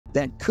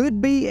that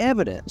could be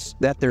evidence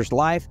that there's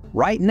life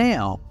right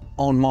now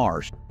on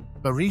Mars.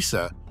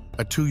 Barisa,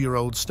 a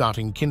 2-year-old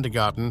starting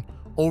kindergarten,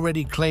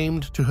 already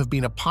claimed to have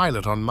been a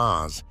pilot on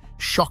Mars,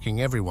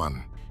 shocking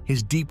everyone.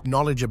 His deep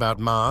knowledge about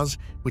Mars,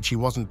 which he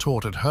wasn't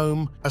taught at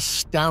home,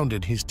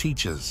 astounded his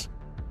teachers.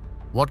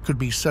 What could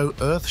be so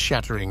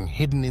earth-shattering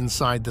hidden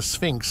inside the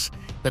Sphinx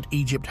that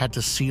Egypt had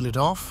to seal it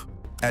off?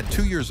 At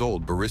 2 years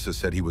old, Barisa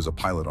said he was a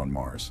pilot on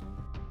Mars.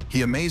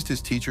 He amazed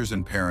his teachers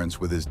and parents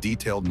with his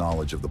detailed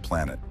knowledge of the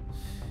planet.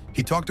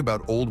 He talked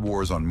about old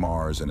wars on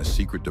Mars and a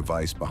secret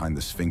device behind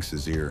the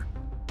Sphinx's ear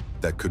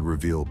that could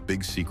reveal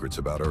big secrets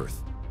about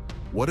Earth.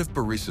 What if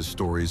Barisa's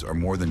stories are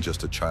more than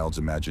just a child's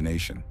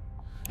imagination?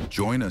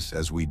 Join us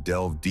as we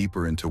delve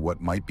deeper into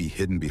what might be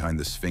hidden behind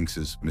the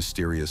Sphinx's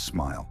mysterious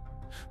smile.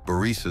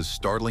 Barisa's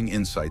startling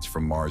insights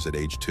from Mars at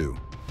age 2.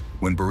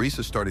 When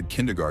Barisa started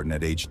kindergarten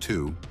at age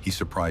 2, he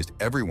surprised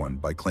everyone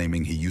by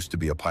claiming he used to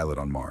be a pilot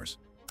on Mars.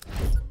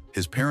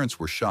 His parents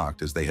were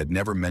shocked as they had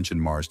never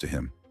mentioned Mars to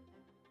him.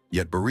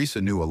 Yet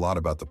Barisa knew a lot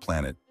about the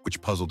planet,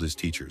 which puzzled his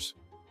teachers.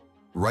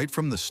 Right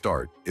from the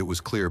start, it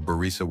was clear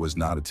Barisa was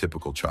not a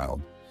typical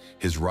child.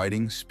 His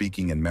writing,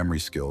 speaking, and memory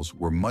skills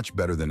were much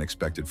better than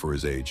expected for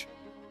his age.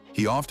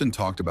 He often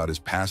talked about his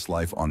past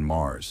life on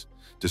Mars,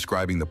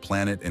 describing the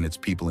planet and its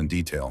people in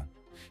detail.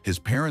 His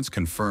parents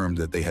confirmed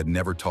that they had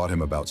never taught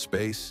him about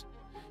space,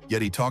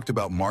 yet he talked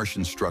about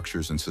Martian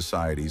structures and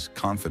societies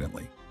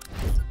confidently.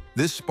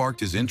 This sparked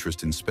his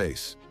interest in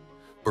space.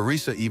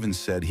 Barisa even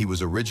said he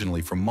was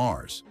originally from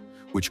Mars,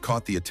 which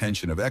caught the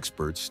attention of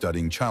experts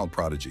studying child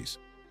prodigies.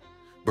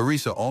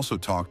 Barisa also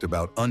talked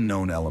about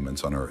unknown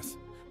elements on Earth,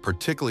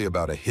 particularly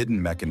about a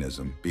hidden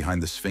mechanism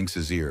behind the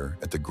Sphinx's ear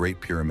at the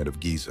Great Pyramid of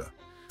Giza,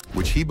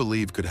 which he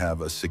believed could have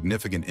a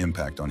significant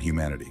impact on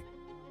humanity.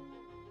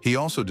 He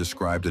also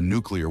described a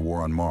nuclear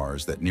war on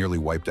Mars that nearly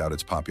wiped out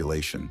its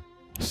population,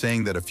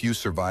 saying that a few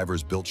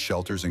survivors built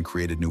shelters and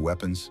created new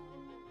weapons.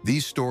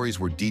 These stories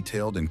were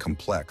detailed and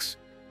complex,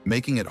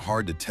 making it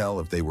hard to tell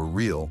if they were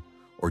real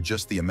or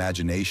just the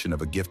imagination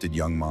of a gifted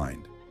young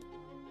mind.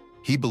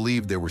 He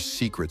believed there were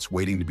secrets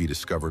waiting to be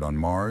discovered on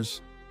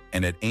Mars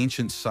and at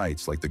ancient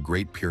sites like the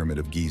Great Pyramid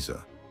of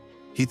Giza.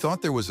 He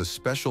thought there was a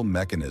special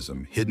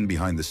mechanism hidden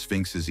behind the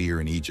Sphinx's ear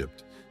in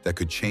Egypt that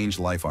could change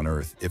life on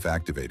Earth if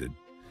activated.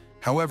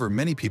 However,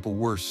 many people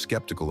were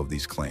skeptical of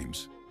these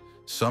claims.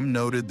 Some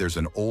noted there's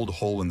an old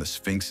hole in the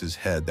Sphinx's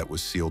head that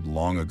was sealed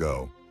long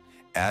ago,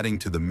 adding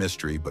to the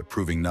mystery but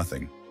proving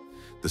nothing.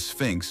 The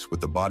Sphinx,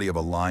 with the body of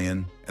a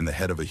lion and the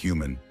head of a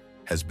human,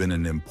 has been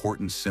an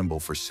important symbol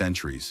for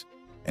centuries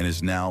and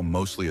is now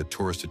mostly a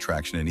tourist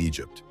attraction in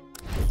Egypt.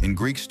 In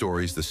Greek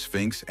stories, the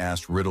Sphinx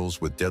asked riddles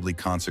with deadly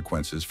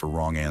consequences for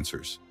wrong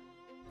answers.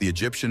 The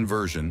Egyptian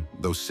version,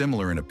 though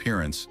similar in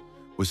appearance,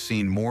 was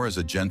seen more as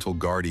a gentle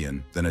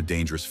guardian than a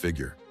dangerous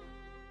figure.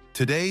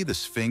 Today, the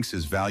Sphinx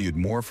is valued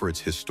more for its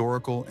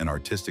historical and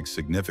artistic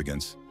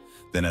significance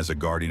than as a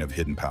guardian of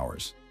hidden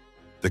powers.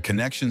 The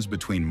connections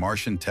between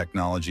Martian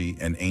technology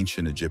and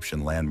ancient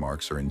Egyptian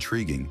landmarks are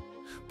intriguing,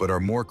 but are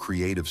more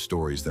creative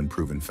stories than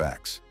proven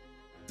facts.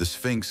 The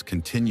Sphinx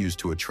continues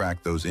to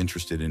attract those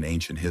interested in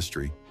ancient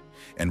history,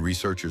 and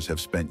researchers have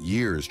spent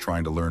years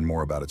trying to learn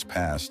more about its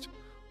past,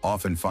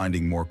 often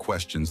finding more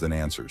questions than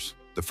answers.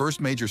 The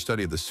first major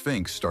study of the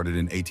Sphinx started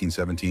in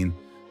 1817,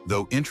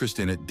 though interest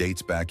in it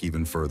dates back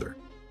even further.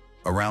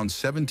 Around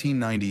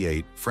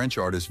 1798, French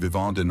artist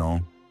Vivant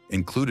Denon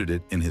included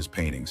it in his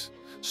paintings,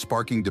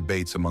 sparking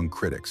debates among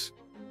critics.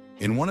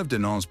 In one of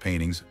Denon's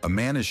paintings, a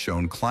man is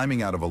shown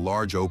climbing out of a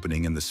large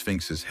opening in the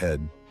Sphinx's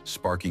head,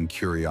 sparking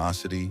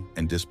curiosity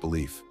and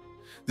disbelief.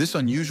 This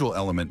unusual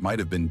element might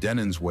have been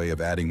Denon's way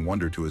of adding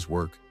wonder to his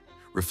work,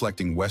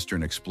 reflecting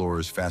Western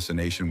explorers'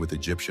 fascination with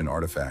Egyptian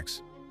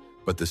artifacts.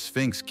 But the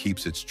Sphinx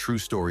keeps its true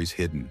stories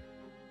hidden.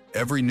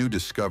 Every new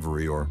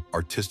discovery or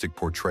artistic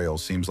portrayal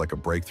seems like a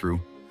breakthrough,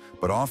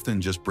 but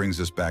often just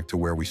brings us back to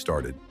where we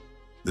started.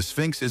 The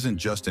Sphinx isn't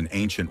just an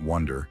ancient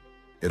wonder,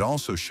 it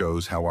also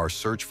shows how our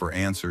search for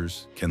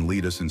answers can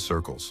lead us in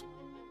circles.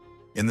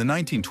 In the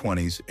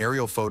 1920s,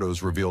 aerial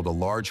photos revealed a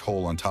large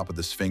hole on top of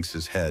the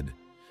Sphinx's head,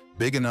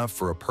 big enough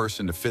for a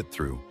person to fit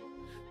through.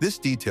 This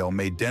detail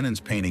made Denon's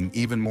painting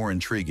even more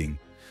intriguing,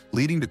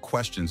 leading to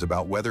questions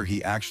about whether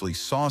he actually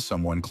saw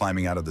someone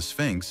climbing out of the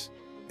Sphinx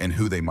and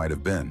who they might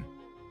have been.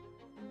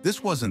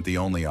 This wasn't the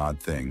only odd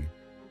thing.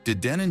 Did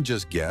Denon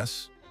just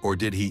guess, or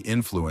did he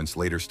influence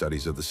later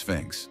studies of the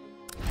Sphinx?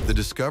 The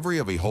discovery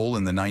of a hole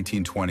in the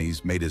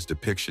 1920s made his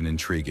depiction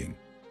intriguing.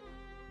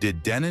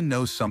 Did Denon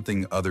know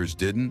something others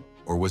didn't,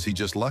 or was he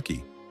just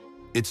lucky?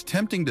 It's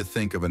tempting to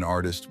think of an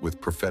artist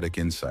with prophetic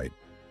insight,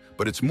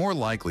 but it's more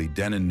likely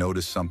Denon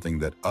noticed something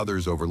that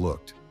others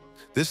overlooked.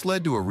 This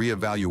led to a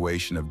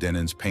reevaluation of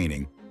Denon's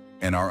painting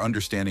and our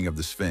understanding of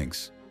the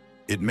Sphinx.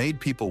 It made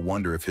people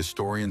wonder if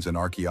historians and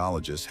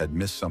archaeologists had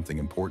missed something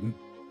important.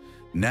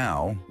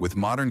 Now, with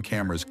modern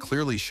cameras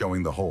clearly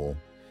showing the hole,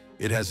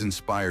 it has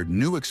inspired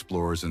new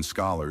explorers and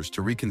scholars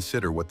to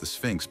reconsider what the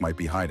Sphinx might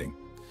be hiding.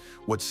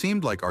 What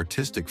seemed like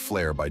artistic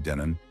flair by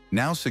Denon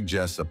now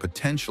suggests a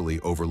potentially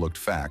overlooked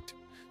fact,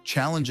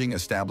 challenging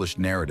established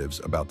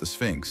narratives about the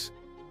Sphinx.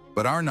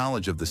 But our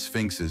knowledge of the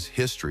Sphinx's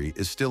history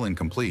is still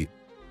incomplete.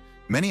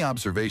 Many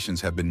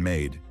observations have been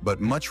made,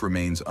 but much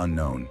remains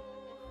unknown.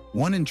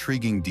 One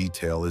intriguing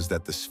detail is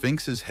that the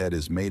Sphinx's head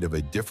is made of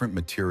a different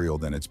material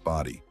than its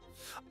body.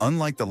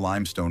 Unlike the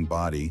limestone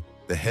body,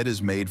 the head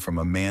is made from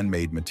a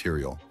man-made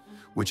material,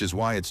 which is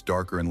why it's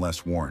darker and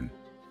less worn.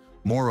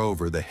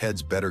 Moreover, the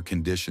head's better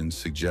condition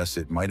suggests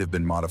it might have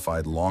been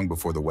modified long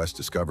before the West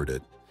discovered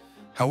it.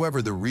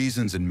 However, the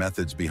reasons and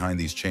methods behind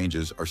these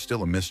changes are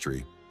still a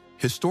mystery.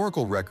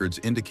 Historical records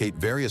indicate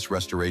various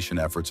restoration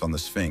efforts on the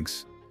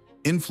Sphinx,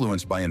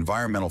 influenced by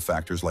environmental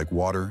factors like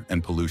water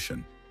and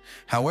pollution.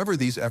 However,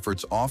 these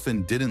efforts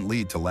often didn't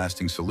lead to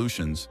lasting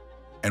solutions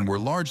and were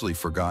largely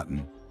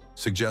forgotten,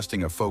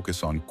 suggesting a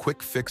focus on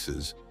quick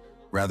fixes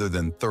rather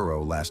than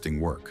thorough, lasting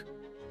work.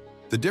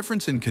 The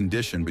difference in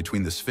condition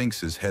between the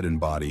Sphinx's head and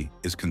body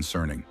is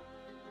concerning.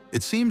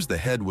 It seems the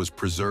head was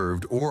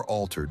preserved or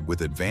altered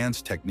with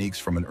advanced techniques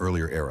from an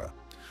earlier era,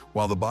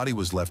 while the body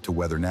was left to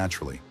weather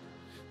naturally.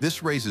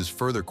 This raises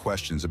further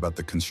questions about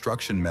the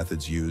construction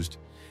methods used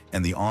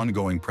and the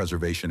ongoing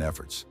preservation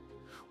efforts.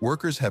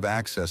 Workers have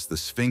accessed the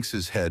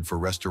Sphinx's head for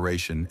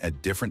restoration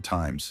at different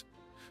times,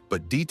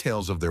 but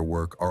details of their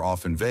work are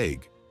often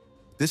vague.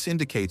 This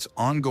indicates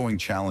ongoing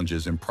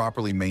challenges in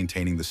properly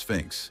maintaining the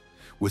Sphinx,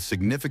 with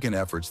significant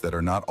efforts that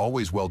are not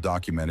always well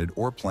documented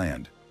or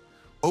planned.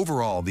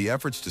 Overall, the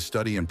efforts to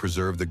study and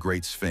preserve the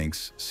Great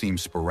Sphinx seem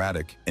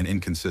sporadic and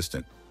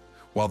inconsistent.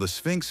 While the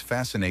Sphinx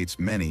fascinates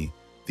many,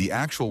 the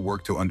actual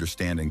work to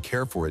understand and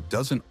care for it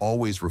doesn't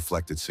always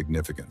reflect its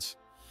significance.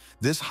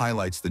 This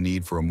highlights the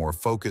need for a more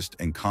focused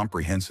and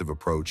comprehensive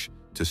approach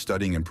to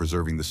studying and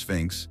preserving the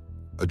Sphinx,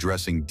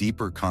 addressing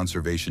deeper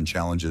conservation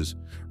challenges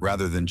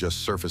rather than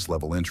just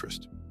surface-level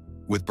interest.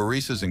 With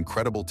Barissa's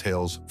incredible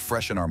tales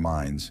fresh in our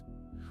minds,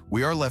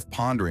 we are left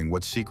pondering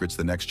what secrets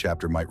the next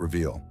chapter might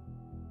reveal.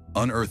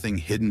 Unearthing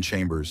hidden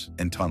chambers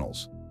and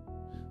tunnels.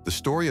 The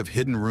story of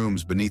hidden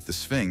rooms beneath the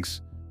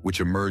Sphinx,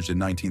 which emerged in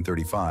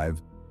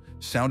 1935,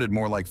 sounded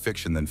more like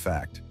fiction than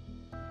fact.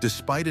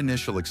 Despite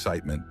initial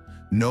excitement,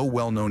 no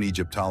well-known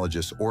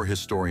Egyptologists or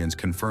historians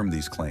confirmed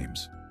these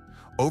claims.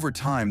 Over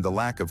time, the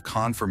lack of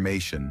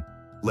confirmation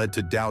led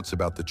to doubts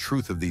about the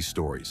truth of these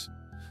stories,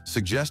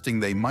 suggesting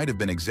they might have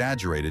been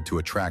exaggerated to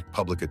attract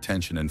public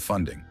attention and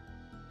funding.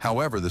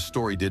 However, the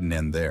story didn't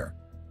end there.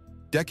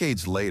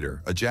 Decades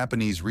later, a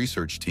Japanese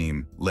research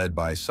team led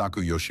by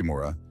Saku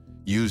Yoshimura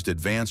used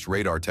advanced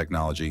radar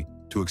technology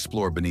to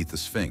explore beneath the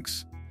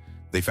Sphinx.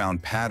 They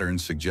found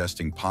patterns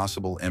suggesting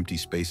possible empty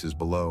spaces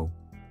below,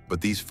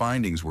 but these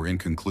findings were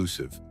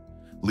inconclusive,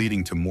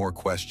 leading to more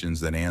questions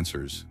than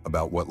answers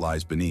about what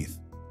lies beneath.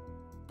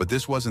 But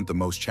this wasn't the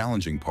most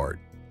challenging part.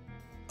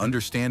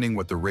 Understanding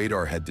what the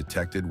radar had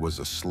detected was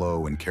a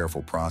slow and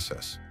careful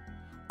process.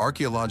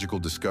 Archaeological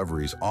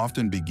discoveries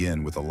often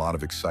begin with a lot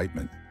of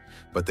excitement,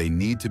 but they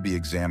need to be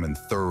examined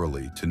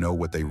thoroughly to know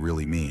what they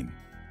really mean.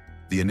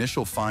 The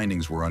initial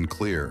findings were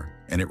unclear,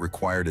 and it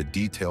required a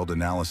detailed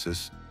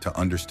analysis to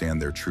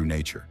understand their true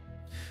nature.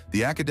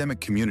 The academic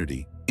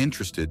community,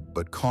 interested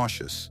but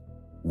cautious,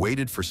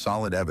 waited for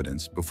solid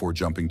evidence before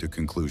jumping to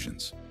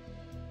conclusions.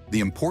 The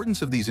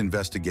importance of these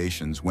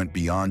investigations went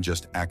beyond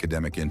just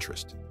academic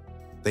interest.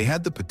 They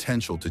had the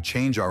potential to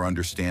change our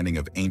understanding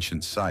of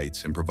ancient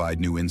sites and provide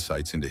new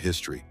insights into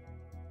history.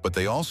 But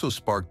they also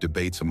sparked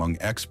debates among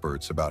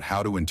experts about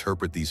how to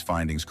interpret these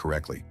findings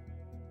correctly.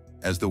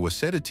 As the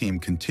Waseda team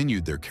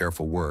continued their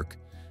careful work,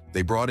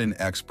 they brought in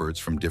experts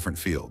from different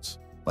fields,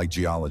 like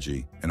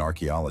geology and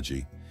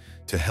archaeology,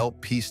 to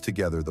help piece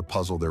together the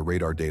puzzle their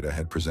radar data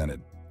had presented.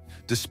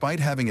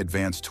 Despite having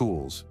advanced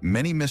tools,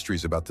 many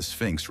mysteries about the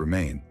Sphinx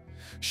remain,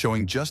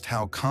 showing just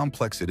how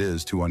complex it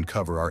is to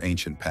uncover our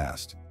ancient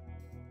past.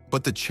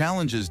 But the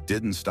challenges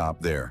didn't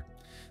stop there.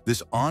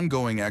 This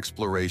ongoing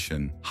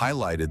exploration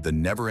highlighted the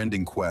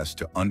never-ending quest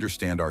to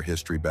understand our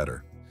history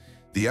better.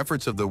 The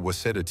efforts of the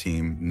Waseda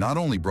team not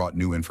only brought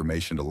new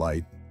information to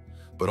light,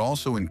 but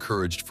also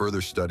encouraged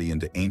further study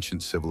into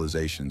ancient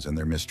civilizations and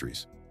their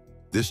mysteries.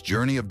 This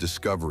journey of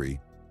discovery,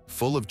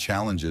 full of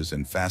challenges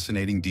and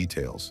fascinating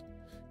details,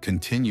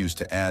 continues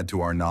to add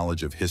to our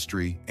knowledge of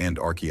history and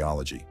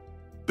archaeology.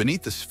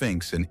 Beneath the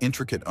Sphinx, an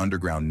intricate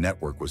underground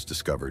network was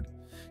discovered,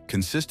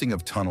 consisting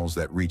of tunnels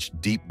that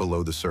reached deep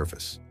below the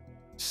surface.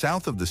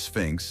 South of the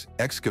Sphinx,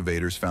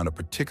 excavators found a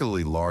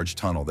particularly large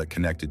tunnel that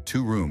connected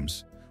two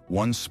rooms,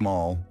 one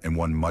small and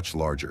one much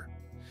larger.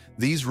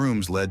 These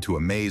rooms led to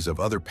a maze of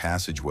other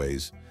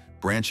passageways,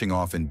 branching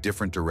off in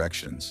different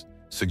directions,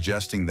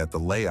 suggesting that the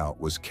layout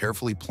was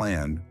carefully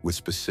planned with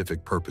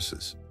specific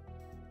purposes.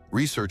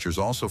 Researchers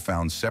also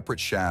found separate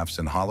shafts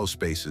and hollow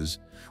spaces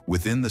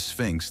within the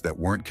Sphinx that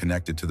weren't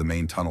connected to the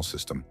main tunnel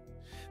system.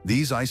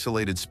 These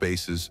isolated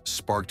spaces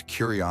sparked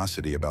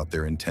curiosity about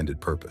their intended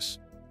purpose.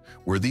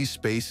 Were these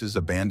spaces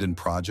abandoned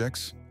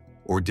projects,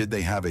 or did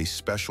they have a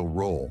special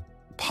role,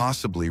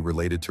 possibly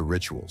related to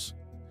rituals?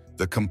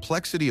 The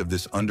complexity of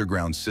this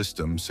underground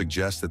system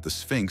suggests that the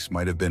Sphinx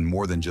might have been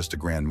more than just a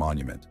grand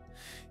monument.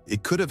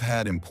 it could have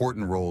had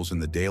important roles in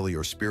the daily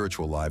or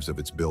spiritual lives of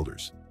its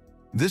builders.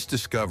 This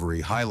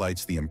discovery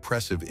highlights the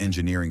impressive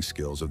engineering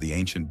skills of the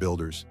ancient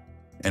builders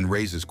and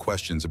raises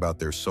questions about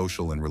their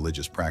social and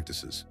religious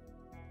practices.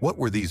 What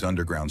were these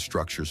underground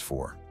structures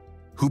for?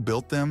 Who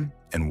built them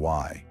and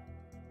why?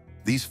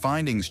 These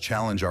findings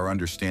challenge our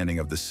understanding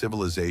of the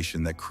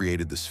civilization that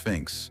created the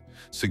Sphinx,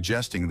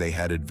 suggesting they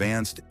had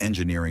advanced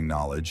engineering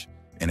knowledge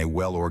and a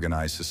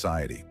well-organized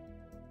society.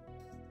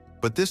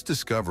 But this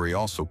discovery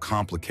also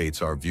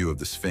complicates our view of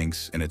the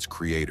Sphinx and its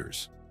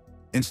creators.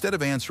 Instead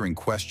of answering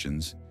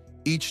questions,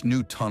 each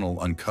new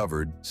tunnel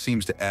uncovered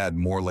seems to add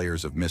more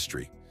layers of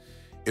mystery.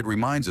 It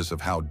reminds us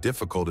of how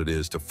difficult it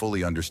is to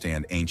fully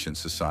understand ancient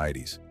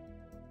societies.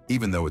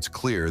 Even though it's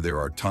clear there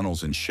are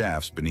tunnels and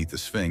shafts beneath the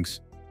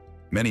Sphinx,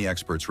 many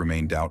experts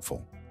remain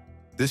doubtful.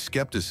 This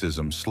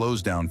skepticism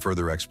slows down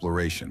further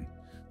exploration,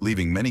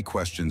 leaving many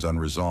questions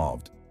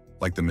unresolved,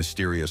 like the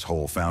mysterious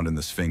hole found in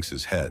the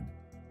Sphinx's head.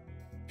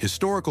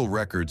 Historical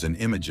records and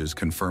images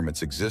confirm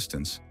its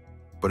existence,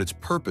 but its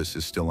purpose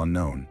is still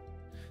unknown.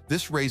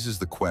 This raises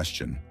the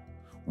question,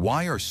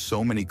 why are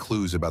so many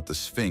clues about the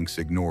Sphinx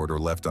ignored or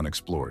left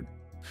unexplored?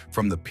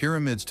 From the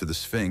pyramids to the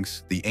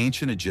Sphinx, the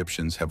ancient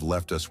Egyptians have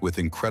left us with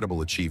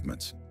incredible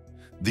achievements.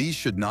 These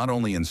should not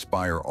only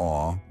inspire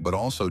awe, but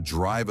also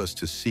drive us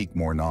to seek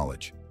more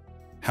knowledge.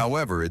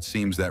 However, it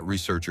seems that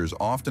researchers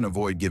often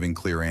avoid giving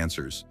clear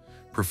answers,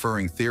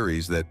 preferring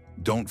theories that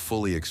don't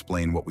fully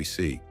explain what we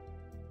see.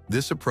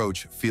 This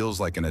approach feels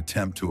like an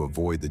attempt to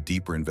avoid the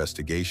deeper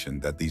investigation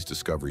that these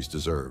discoveries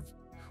deserve.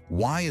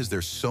 Why is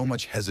there so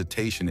much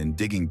hesitation in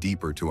digging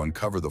deeper to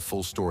uncover the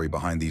full story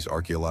behind these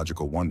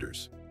archaeological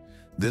wonders?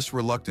 This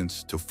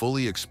reluctance to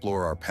fully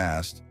explore our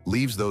past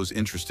leaves those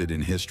interested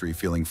in history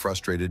feeling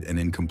frustrated and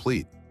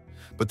incomplete.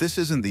 But this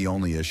isn't the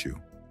only issue.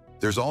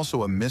 There's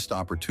also a missed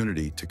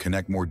opportunity to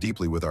connect more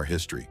deeply with our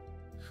history.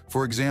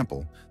 For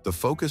example, the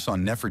focus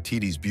on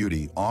Nefertiti's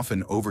beauty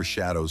often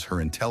overshadows her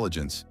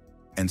intelligence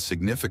and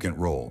significant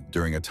role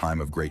during a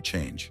time of great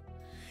change.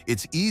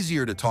 It's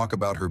easier to talk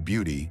about her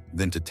beauty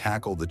than to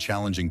tackle the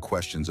challenging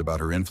questions about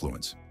her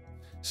influence.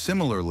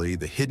 Similarly,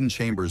 the hidden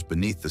chambers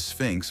beneath the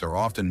Sphinx are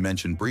often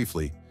mentioned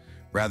briefly,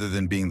 rather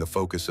than being the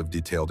focus of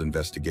detailed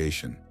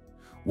investigation.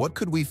 What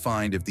could we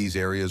find if these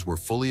areas were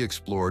fully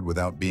explored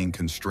without being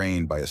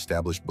constrained by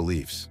established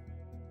beliefs?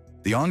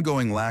 The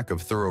ongoing lack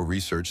of thorough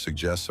research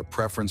suggests a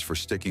preference for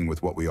sticking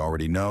with what we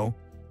already know,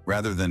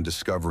 rather than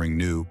discovering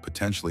new,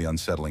 potentially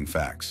unsettling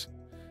facts.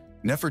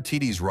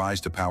 Nefertiti's rise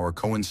to power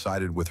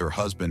coincided with her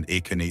husband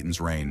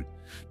Akhenaten's reign,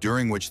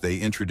 during which they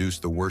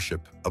introduced the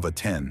worship of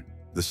Aten,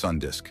 the sun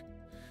disk.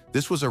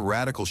 This was a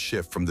radical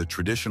shift from the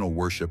traditional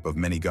worship of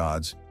many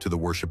gods to the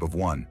worship of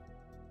one.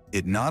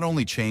 It not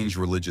only changed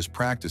religious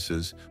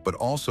practices, but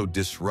also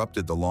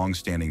disrupted the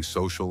long-standing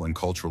social and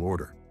cultural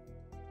order.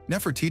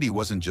 Nefertiti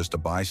wasn't just a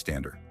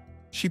bystander.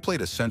 She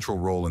played a central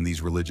role in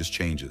these religious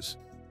changes.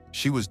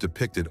 She was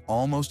depicted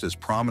almost as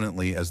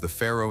prominently as the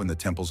pharaoh in the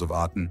temples of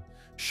Aten,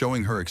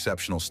 showing her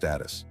exceptional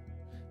status.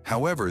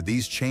 However,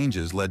 these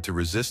changes led to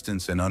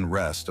resistance and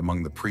unrest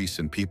among the priests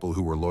and people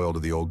who were loyal to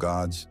the old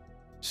gods,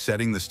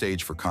 setting the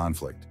stage for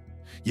conflict.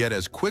 Yet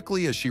as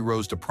quickly as she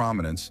rose to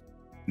prominence,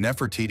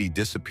 Nefertiti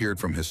disappeared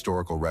from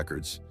historical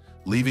records,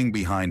 leaving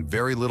behind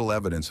very little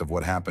evidence of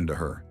what happened to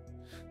her.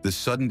 This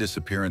sudden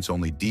disappearance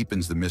only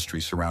deepens the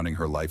mystery surrounding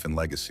her life and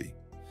legacy.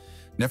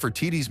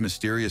 Nefertiti's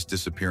mysterious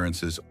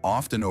disappearances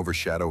often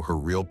overshadow her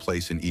real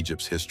place in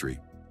Egypt's history.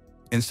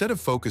 Instead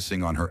of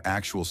focusing on her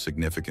actual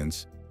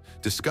significance,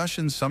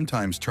 discussions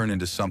sometimes turn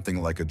into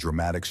something like a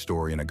dramatic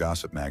story in a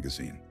gossip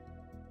magazine.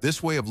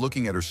 This way of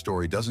looking at her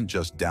story doesn't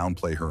just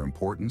downplay her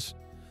importance,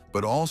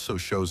 but also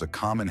shows a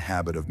common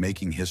habit of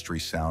making history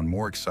sound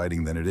more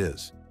exciting than it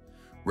is,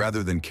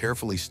 rather than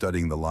carefully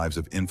studying the lives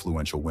of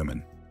influential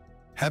women.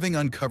 Having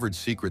uncovered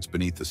secrets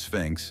beneath the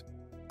Sphinx,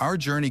 our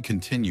journey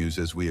continues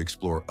as we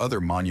explore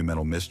other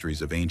monumental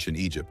mysteries of ancient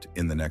Egypt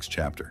in the next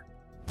chapter.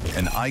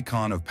 An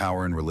icon of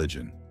power and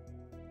religion.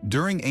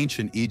 During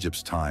ancient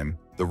Egypt's time,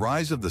 the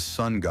rise of the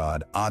sun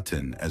god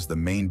Aten as the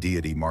main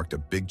deity marked a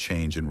big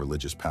change in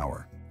religious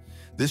power.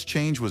 This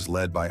change was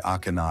led by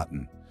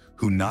Akhenaten,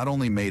 who not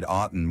only made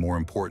Aten more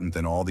important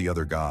than all the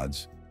other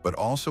gods, but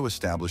also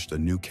established a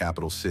new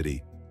capital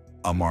city,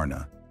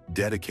 Amarna,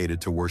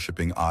 dedicated to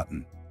worshipping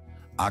Aten.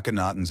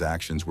 Akhenaten's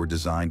actions were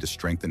designed to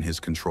strengthen his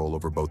control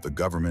over both the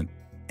government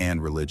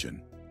and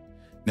religion.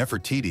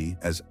 Nefertiti,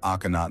 as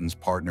Akhenaten's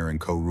partner and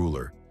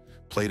co-ruler,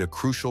 played a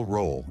crucial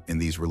role in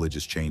these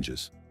religious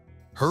changes.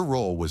 Her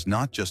role was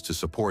not just to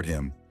support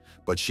him,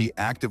 but she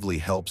actively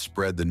helped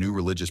spread the new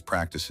religious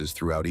practices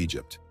throughout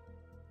Egypt.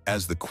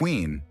 As the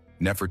queen,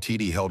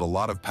 Nefertiti held a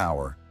lot of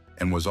power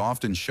and was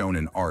often shown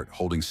in art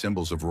holding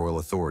symbols of royal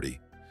authority,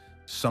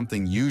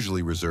 something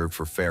usually reserved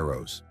for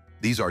pharaohs.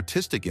 These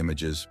artistic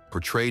images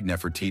portrayed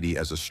Nefertiti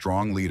as a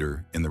strong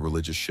leader in the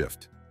religious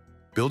shift.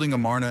 Building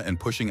Amarna and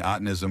pushing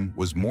Atenism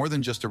was more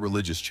than just a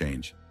religious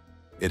change.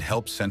 It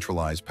helped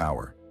centralize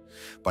power.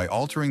 By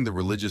altering the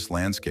religious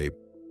landscape,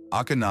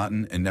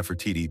 Akhenaten and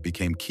Nefertiti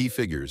became key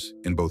figures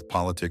in both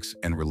politics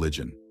and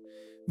religion.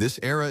 This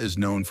era is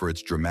known for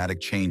its dramatic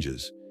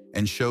changes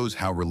and shows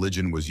how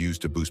religion was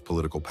used to boost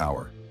political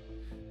power.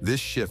 This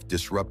shift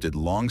disrupted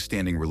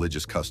long-standing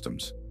religious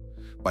customs.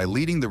 By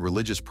leading the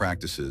religious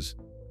practices,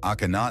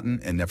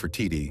 Akhenaten and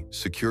Nefertiti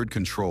secured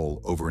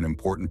control over an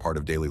important part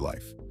of daily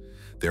life.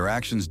 Their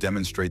actions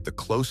demonstrate the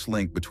close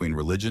link between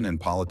religion and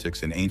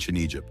politics in ancient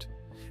Egypt,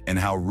 and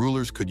how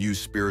rulers could use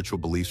spiritual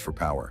beliefs for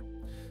power.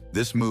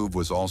 This move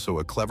was also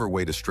a clever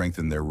way to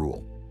strengthen their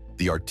rule.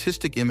 The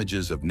artistic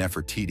images of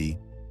Nefertiti,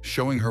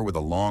 showing her with a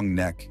long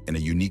neck and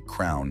a unique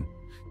crown,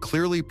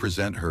 clearly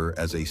present her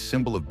as a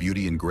symbol of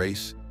beauty and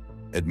grace,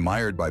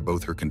 admired by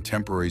both her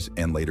contemporaries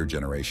and later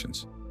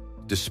generations.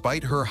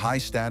 Despite her high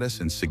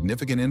status and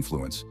significant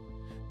influence,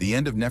 the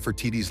end of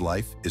Nefertiti's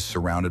life is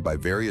surrounded by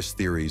various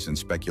theories and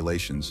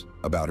speculations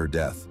about her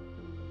death.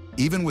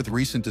 Even with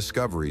recent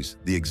discoveries,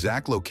 the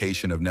exact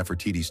location of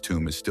Nefertiti's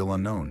tomb is still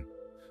unknown.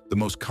 The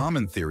most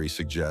common theory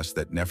suggests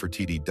that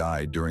Nefertiti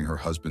died during her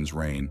husband's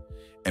reign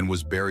and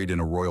was buried in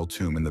a royal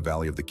tomb in the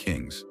Valley of the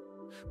Kings.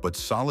 But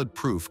solid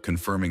proof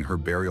confirming her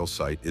burial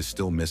site is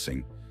still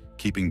missing,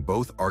 keeping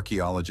both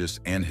archaeologists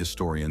and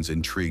historians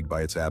intrigued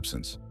by its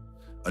absence.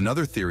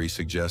 Another theory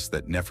suggests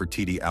that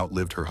Nefertiti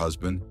outlived her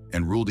husband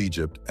and ruled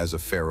Egypt as a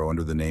pharaoh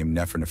under the name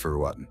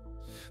Neferneferuaten.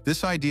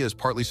 This idea is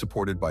partly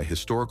supported by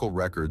historical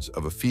records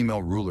of a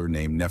female ruler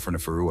named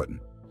Neferneferuaten,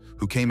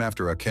 who came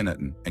after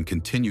Akhenaten and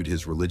continued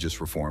his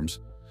religious reforms,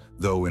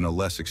 though in a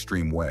less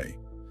extreme way.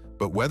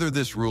 But whether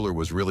this ruler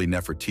was really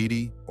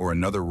Nefertiti or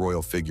another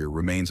royal figure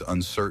remains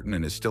uncertain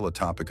and is still a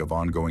topic of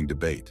ongoing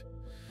debate.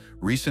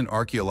 Recent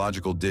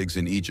archaeological digs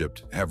in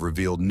Egypt have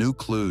revealed new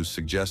clues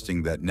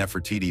suggesting that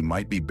Nefertiti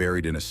might be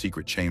buried in a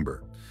secret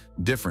chamber,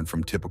 different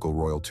from typical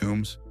royal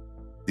tombs.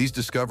 These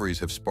discoveries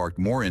have sparked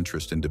more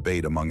interest and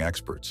debate among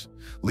experts,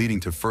 leading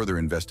to further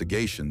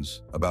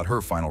investigations about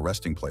her final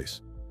resting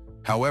place.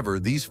 However,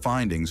 these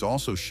findings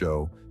also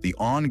show the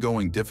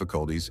ongoing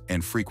difficulties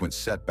and frequent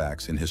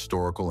setbacks in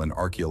historical and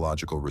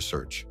archaeological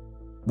research.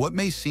 What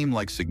may seem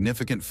like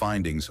significant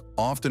findings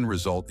often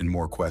result in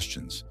more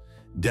questions,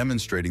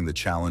 demonstrating the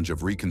challenge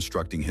of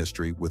reconstructing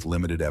history with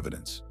limited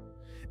evidence.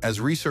 As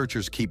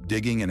researchers keep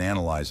digging and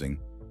analyzing,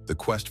 the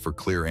quest for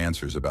clear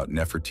answers about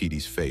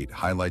Nefertiti's fate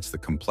highlights the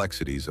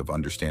complexities of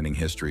understanding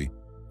history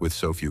with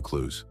so few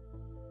clues.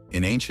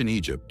 In ancient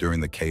Egypt, during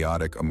the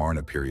chaotic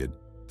Amarna period,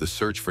 the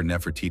search for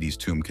Nefertiti's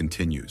tomb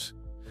continues,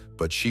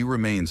 but she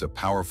remains a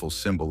powerful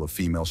symbol of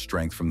female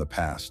strength from the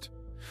past.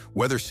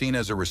 Whether seen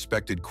as a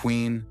respected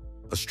queen,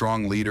 a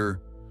strong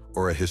leader,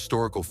 or a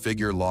historical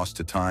figure lost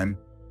to time,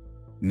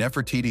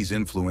 Nefertiti's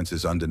influence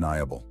is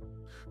undeniable.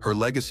 Her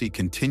legacy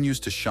continues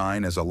to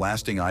shine as a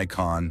lasting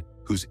icon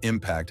whose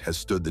impact has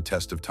stood the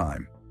test of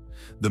time.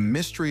 The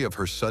mystery of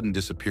her sudden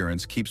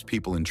disappearance keeps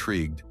people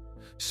intrigued,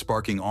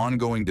 sparking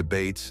ongoing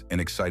debates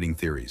and exciting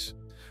theories.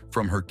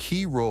 From her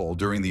key role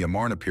during the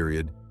Amarna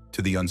period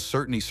to the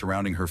uncertainty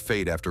surrounding her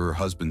fate after her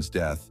husband's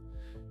death,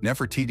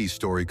 Nefertiti's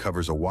story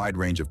covers a wide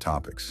range of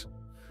topics.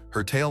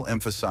 Her tale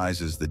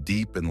emphasizes the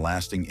deep and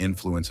lasting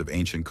influence of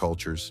ancient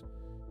cultures,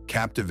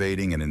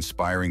 captivating and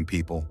inspiring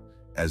people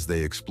as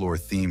they explore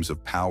themes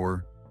of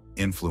power,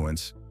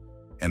 influence,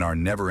 and our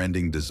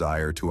never-ending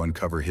desire to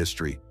uncover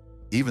history,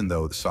 even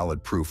though the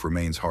solid proof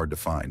remains hard to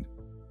find.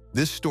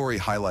 This story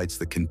highlights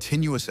the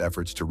continuous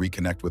efforts to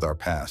reconnect with our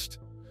past,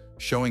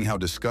 showing how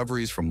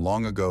discoveries from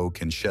long ago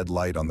can shed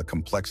light on the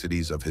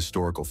complexities of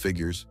historical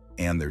figures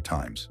and their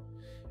times.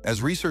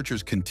 As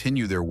researchers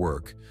continue their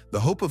work, the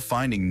hope of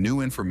finding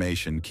new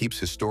information keeps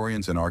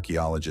historians and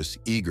archaeologists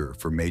eager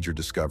for major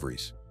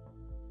discoveries.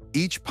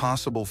 Each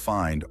possible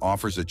find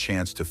offers a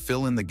chance to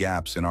fill in the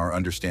gaps in our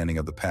understanding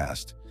of the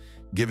past,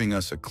 giving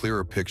us a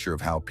clearer picture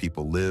of how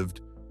people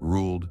lived,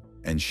 ruled,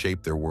 and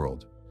shaped their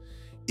world.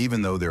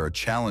 Even though there are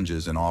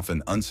challenges and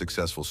often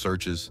unsuccessful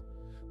searches,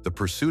 the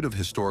pursuit of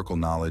historical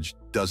knowledge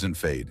doesn't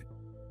fade.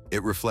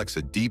 It reflects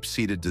a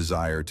deep-seated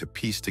desire to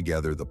piece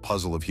together the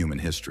puzzle of human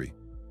history.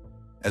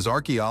 As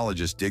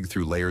archaeologists dig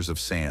through layers of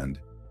sand,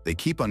 they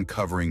keep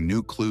uncovering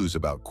new clues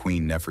about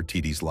Queen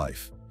Nefertiti's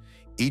life.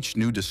 Each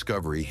new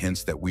discovery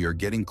hints that we are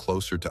getting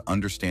closer to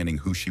understanding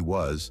who she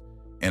was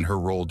and her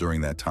role during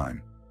that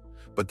time.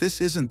 But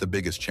this isn't the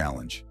biggest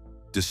challenge.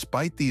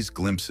 Despite these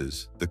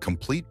glimpses, the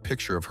complete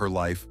picture of her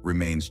life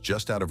remains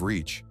just out of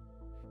reach.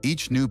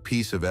 Each new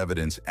piece of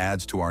evidence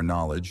adds to our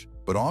knowledge,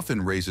 but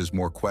often raises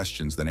more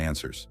questions than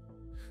answers.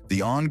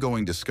 The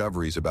ongoing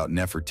discoveries about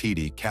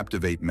Nefertiti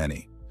captivate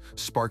many,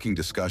 sparking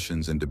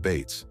discussions and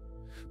debates.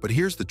 But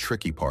here's the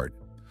tricky part.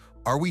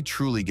 Are we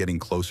truly getting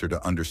closer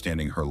to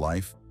understanding her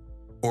life?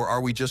 Or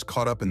are we just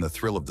caught up in the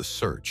thrill of the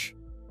search?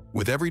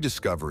 With every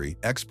discovery,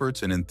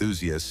 experts and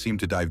enthusiasts seem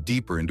to dive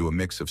deeper into a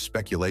mix of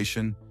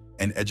speculation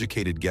and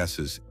educated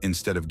guesses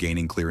instead of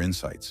gaining clear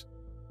insights.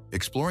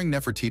 Exploring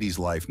Nefertiti's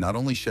life not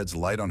only sheds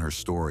light on her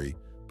story,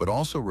 but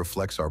also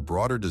reflects our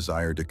broader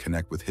desire to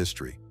connect with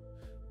history.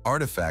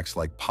 Artifacts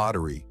like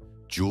pottery,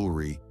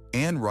 jewelry,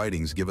 and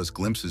writings give us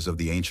glimpses of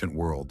the ancient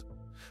world,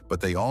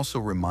 but they also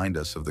remind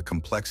us of the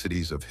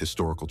complexities of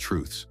historical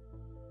truths.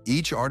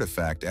 Each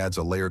artifact adds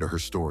a layer to her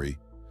story,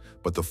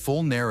 but the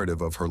full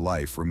narrative of her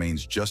life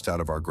remains just out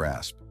of our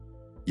grasp.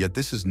 Yet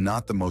this is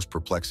not the most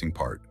perplexing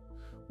part.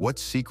 What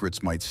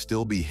secrets might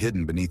still be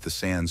hidden beneath the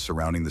sands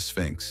surrounding the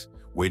Sphinx,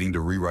 waiting to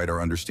rewrite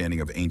our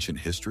understanding of ancient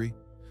history?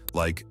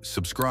 Like,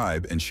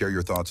 subscribe, and share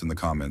your thoughts in the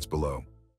comments below.